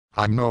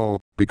I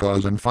know,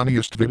 because in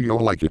funniest video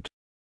like it.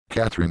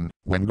 Catherine,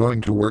 when going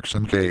to work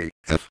some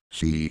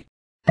KFC.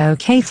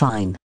 Okay,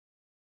 fine.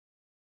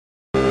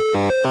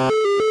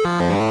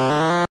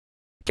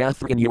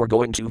 Catherine, you're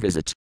going to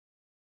visit.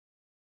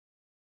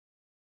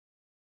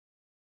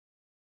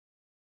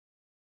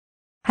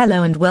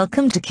 Hello and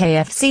welcome to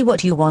KFC. What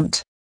do you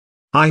want?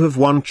 I have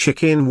 1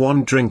 chicken,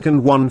 1 drink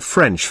and 1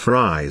 French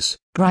fries.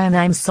 Brian,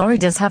 I'm sorry,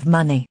 does have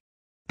money.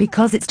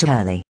 Because it's too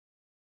early.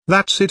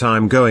 That's it,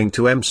 I'm going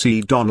to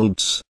MC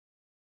Donald's.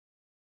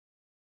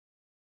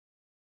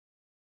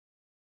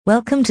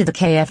 Welcome to the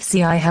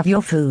KFC, I have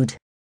your food.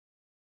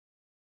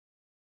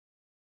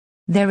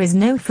 There is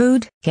no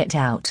food, get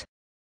out.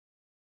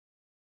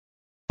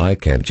 I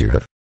can't you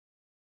have.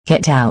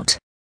 Get out.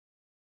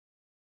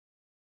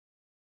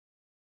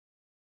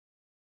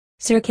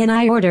 Sir, can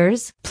I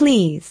orders,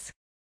 please?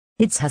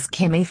 It's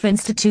Haskimi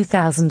Finsta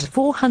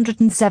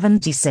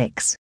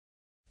 2476.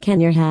 Can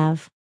you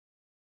have?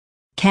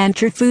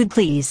 Can't your food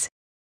please?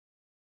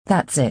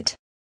 That's it.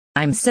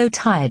 I'm so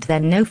tired,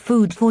 then no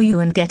food for you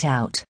and get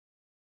out.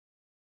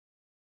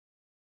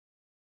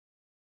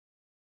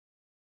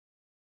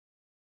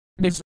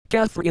 Ms.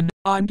 Catherine,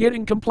 I'm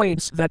getting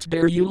complaints that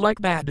dare you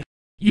like bad.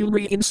 You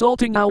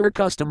re-insulting our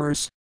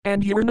customers,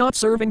 and you're not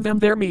serving them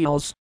their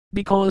meals.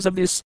 Because of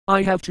this,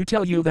 I have to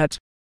tell you that.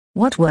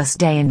 What worst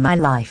day in my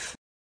life?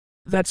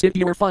 That's it,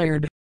 you're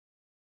fired.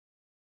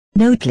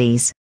 No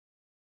please.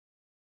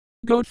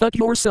 Go fuck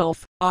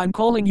yourself, I'm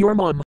calling your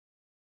mom.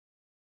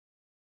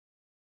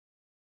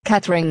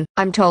 Catherine,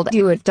 I'm told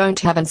you don't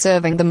have and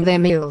serving them their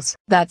meals,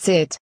 that's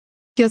it.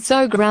 You're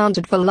so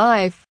grounded for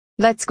life,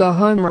 let's go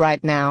home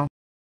right now.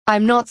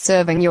 I'm not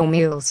serving your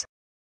meals.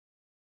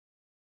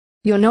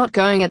 You're not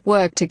going at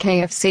work to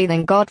KFC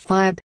then got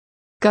fired.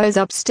 Goes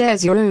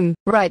upstairs your room,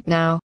 right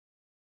now.